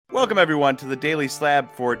Welcome, everyone, to the Daily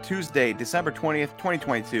Slab for Tuesday, December 20th,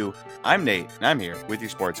 2022. I'm Nate, and I'm here with your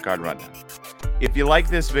Sports Card Rundown. If you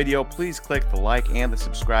like this video, please click the like and the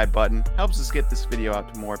subscribe button. Helps us get this video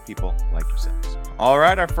out to more people like yourselves. All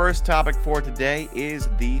right, our first topic for today is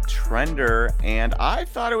the Trender, and I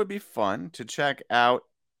thought it would be fun to check out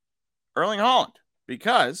Erling Haaland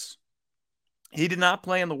because he did not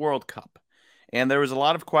play in the World Cup. And there was a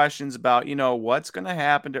lot of questions about, what's going to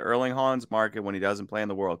happen to Erling Haaland's market when he doesn't play in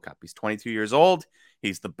the World Cup. He's 22 years old.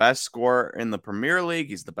 He's the best scorer in the Premier League.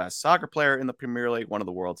 He's the best soccer player in the Premier League, one of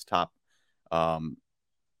the world's top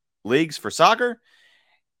leagues for soccer.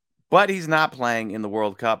 But he's not playing in the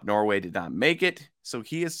World Cup. Norway did not make it. So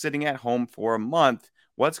he is sitting at home for a month.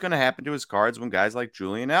 What's going to happen to his cards when guys like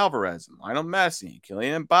Julian Alvarez, and Lionel Messi,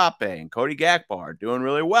 Kylian Mbappe, and Cody Gakpo are doing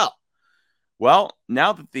really well? Well,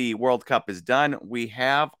 now that the World Cup is done, we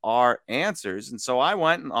have our answers. And so I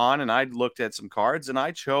went on and I looked at some cards and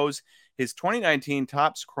I chose his 2019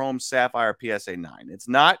 Topps Chrome Sapphire PSA 9. It's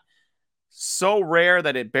not so rare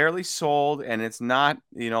that it barely sold, and it's not,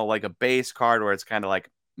 like a base card where it's kind of like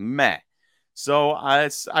meh. So I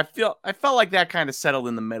felt like that kind of settled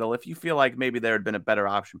in the middle. If you feel like maybe there had been a better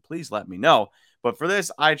option, please let me know. But for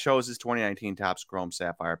this, I chose his 2019 Topps Chrome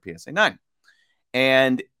Sapphire PSA 9.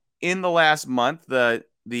 And in the last month, the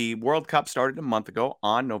World Cup started a month ago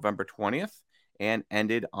on November 20th and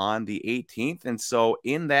ended on the 18th. And so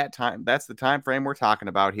in that time, that's the time frame we're talking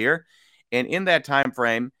about here. And in that time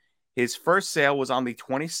frame, his first sale was on the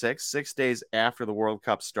 26th, 6 days after the World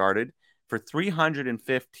Cup started, for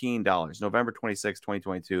 $315. November 26,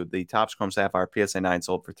 2022, the Topps Chrome Sapphire PSA 9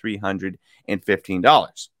 sold for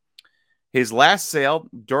 $315. His last sale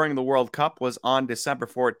during the World Cup was on December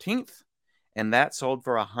 14th. And that sold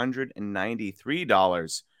for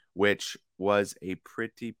 $193, which was a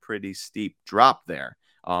pretty steep drop there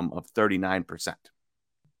of 39%.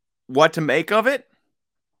 What to make of it?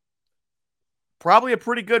 Probably a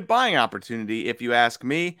pretty good buying opportunity, if you ask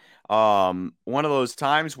me. One of those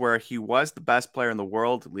times where he was the best player in the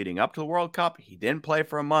world leading up to the World Cup. He didn't play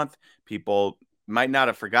for a month. People might not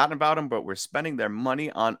have forgotten about him, but we're spending their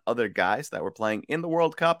money on other guys that were playing in the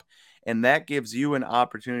World Cup. And that gives you an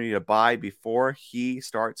opportunity to buy before he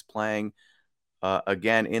starts playing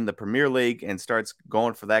again in the Premier League and starts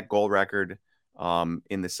going for that goal record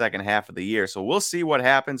in the second half of the year. So we'll see what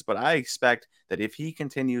happens, but I expect that if he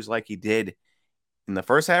continues like he did in the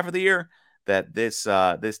first half of the year, that this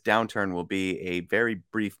downturn will be a very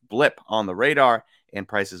brief blip on the radar and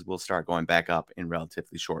prices will start going back up in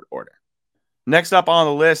relatively short order. Next up on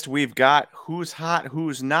the list, we've got who's hot,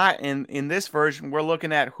 who's not. And in this version, we're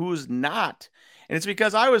looking at who's not. And it's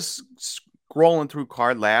because I was scrolling through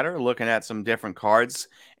Card Ladder, looking at some different cards.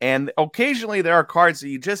 And occasionally there are cards that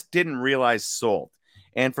you just didn't realize sold.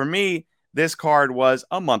 And for me, this card was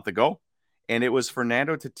a month ago. And it was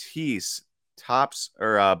Fernando Tatis, Topps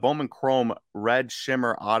or Bowman Chrome Red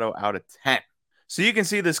Shimmer Auto out of 10. So you can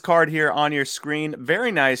see this card here on your screen.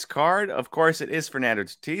 Very nice card. Of course, it is Fernando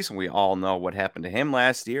Tatis, and we all know what happened to him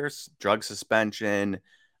last year. Drug suspension,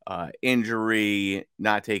 injury,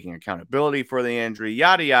 not taking accountability for the injury,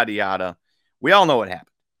 yada, yada, yada. We all know what happened.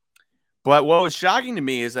 But what was shocking to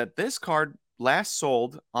me is that this card last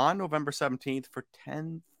sold on November 17th for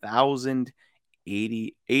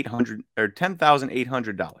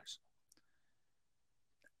 $10,800.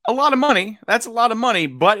 A lot of money. That's a lot of money,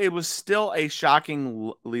 but it was still a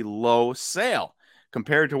shockingly low sale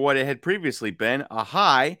compared to what it had previously been. A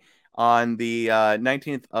high on the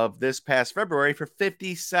 19th of this past February for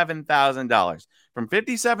 $57,000. From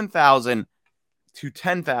 $57,000 to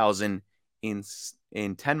 $10,000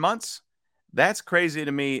 in 10 months. That's crazy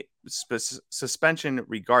to me. Suspension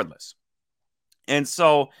regardless. And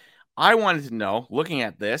so I wanted to know, looking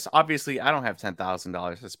at this, obviously I don't have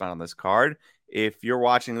 $10,000 to spend on this card. If you're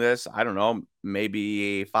watching this, I don't know,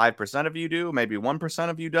 maybe 5% of you do, maybe 1%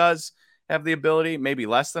 of you does have the ability, maybe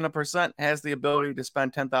less than 1% has the ability to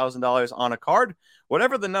spend $10,000 on a card.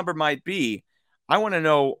 Whatever the number might be, I want to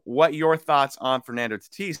know what your thoughts on Fernando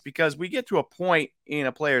Tatis, because we get to a point in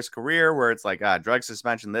a player's career where it's like, drug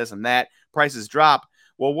suspension, this and that, prices drop.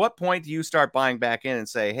 Well, what point do you start buying back in and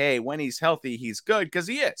say, hey, when he's healthy, he's good? Because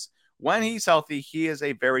he is. When he's healthy, he is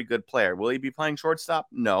a very good player. Will he be playing shortstop?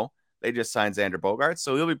 No. They just signed Xander Bogaerts,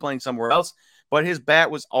 so he'll be playing somewhere else. But his bat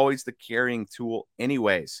was always the carrying tool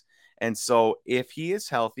anyways. And so if he is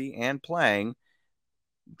healthy and playing,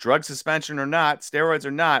 drug suspension or not, steroids or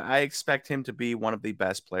not, I expect him to be one of the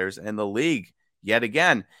best players in the league yet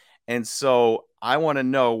again. And so I want to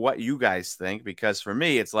know what you guys think, because for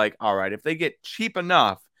me, it's like, all right, if they get cheap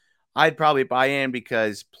enough, I'd probably buy in,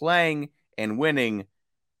 because playing and winning,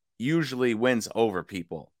 usually wins over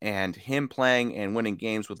people. And him playing and winning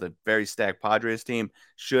games with a very stacked Padres team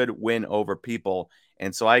should win over people.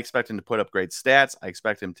 And so I expect him to put up great stats. I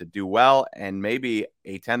expect him to do well. And maybe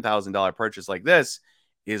a $10,000 purchase like this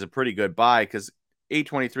is a pretty good buy because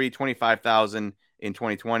 823, 25,000 in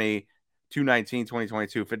 2020, 219,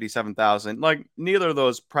 2022, 57,000. Like neither of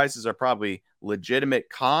those prices are probably legitimate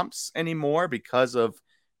comps anymore because of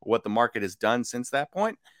what the market has done since that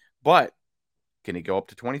point. But can he go up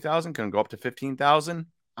to 20,000? Can he go up to 15,000?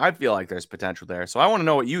 I feel like there's potential there. So I want to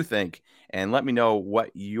know what you think and let me know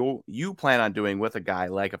what you plan on doing with a guy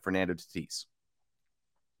like a Fernando Tatis.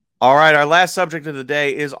 All right, our last subject of the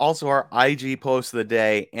day is also our IG post of the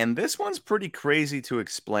day, and this one's pretty crazy to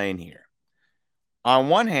explain here. On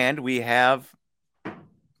one hand, we have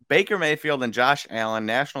Baker Mayfield and Josh Allen,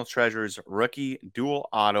 National Treasures rookie dual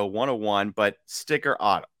auto 101, but sticker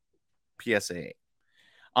auto, PSA.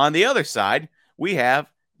 On the other side, we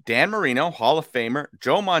have Dan Marino, Hall of Famer,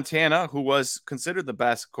 Joe Montana, who was considered the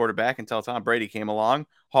best quarterback until Tom Brady came along,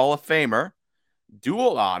 Hall of Famer,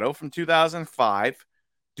 dual auto from 2005,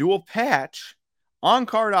 dual patch,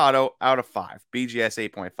 on-card auto out of 5, BGS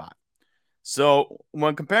 8.5. So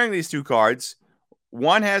when comparing these two cards,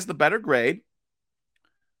 one has the better grade,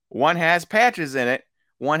 one has patches in it,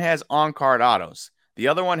 one has on-card autos. The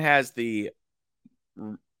other one has the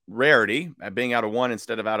rarity being out of 1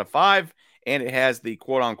 instead of out of 5, and it has the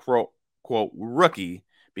quote-unquote rookie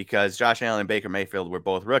because Josh Allen and Baker Mayfield were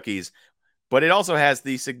both rookies, but it also has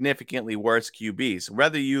the significantly worse QBs.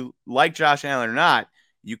 Whether you like Josh Allen or not,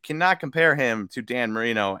 you cannot compare him to Dan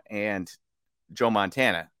Marino and Joe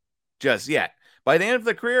Montana just yet. By the end of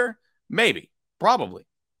the career, maybe, probably,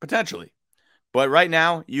 potentially. But right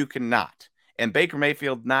now, you cannot. And Baker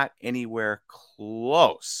Mayfield, not anywhere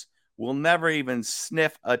close. Will never even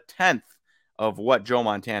sniff a tenth of what Joe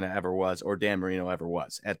Montana ever was or Dan Marino ever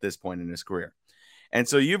was at this point in his career. And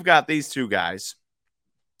so you've got these two guys,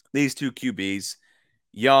 these two QBs,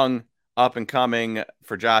 young, up and coming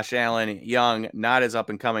for Josh Allen, young, not as up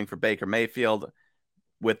and coming for Baker Mayfield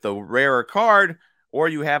with the rarer card, or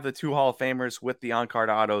you have the two Hall of Famers with the on-card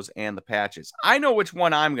autos and the patches. I know which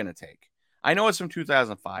one I'm going to take. I know it's from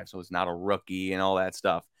 2005, so it's not a rookie and all that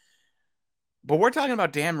stuff. But we're talking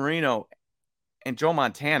about Dan Marino and Joe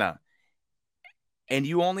Montana, and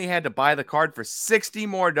you only had to buy the card for $60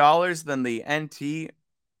 more than the NT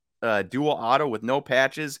dual auto with no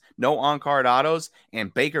patches, no on-card autos,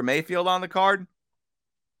 and Baker Mayfield on the card?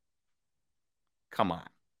 Come on.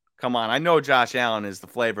 Come on. I know Josh Allen is the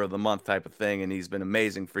flavor of the month type of thing, and he's been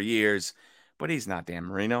amazing for years, but he's not Dan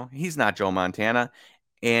Marino. He's not Joe Montana.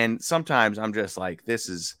 And sometimes I'm just like,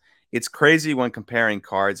 it's crazy when comparing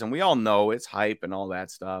cards, and we all know it's hype and all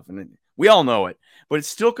that stuff, and we all know it, but it's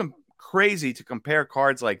still crazy to compare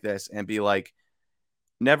cards like this and be like,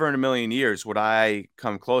 never in a million years would I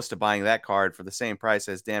come close to buying that card for the same price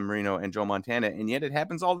as Dan Marino and Joe Montana, and yet it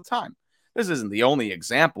happens all the time. This isn't the only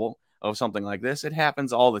example of something like this. It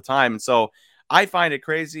happens all the time. And so I find it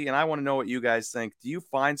crazy, and I want to know what you guys think. Do you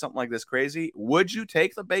find something like this crazy? Would you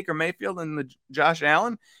take the Baker Mayfield and the Josh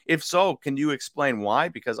Allen? If so, can you explain why?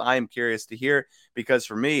 Because I am curious to hear, because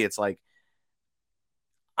for me, it's like,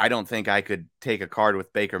 I don't think I could take a card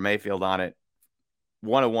with Baker Mayfield on it,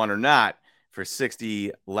 101 or not, for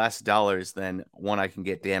 $60 less than one I can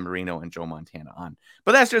get Dan Marino and Joe Montana on.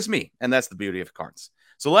 But that's just me, and that's the beauty of cards.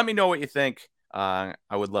 So let me know what you think. I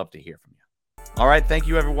would love to hear from you. All right, thank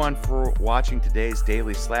you everyone for watching today's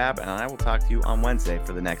Daily Slab, and I will talk to you on Wednesday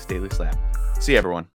for the next Daily Slab. See you, everyone.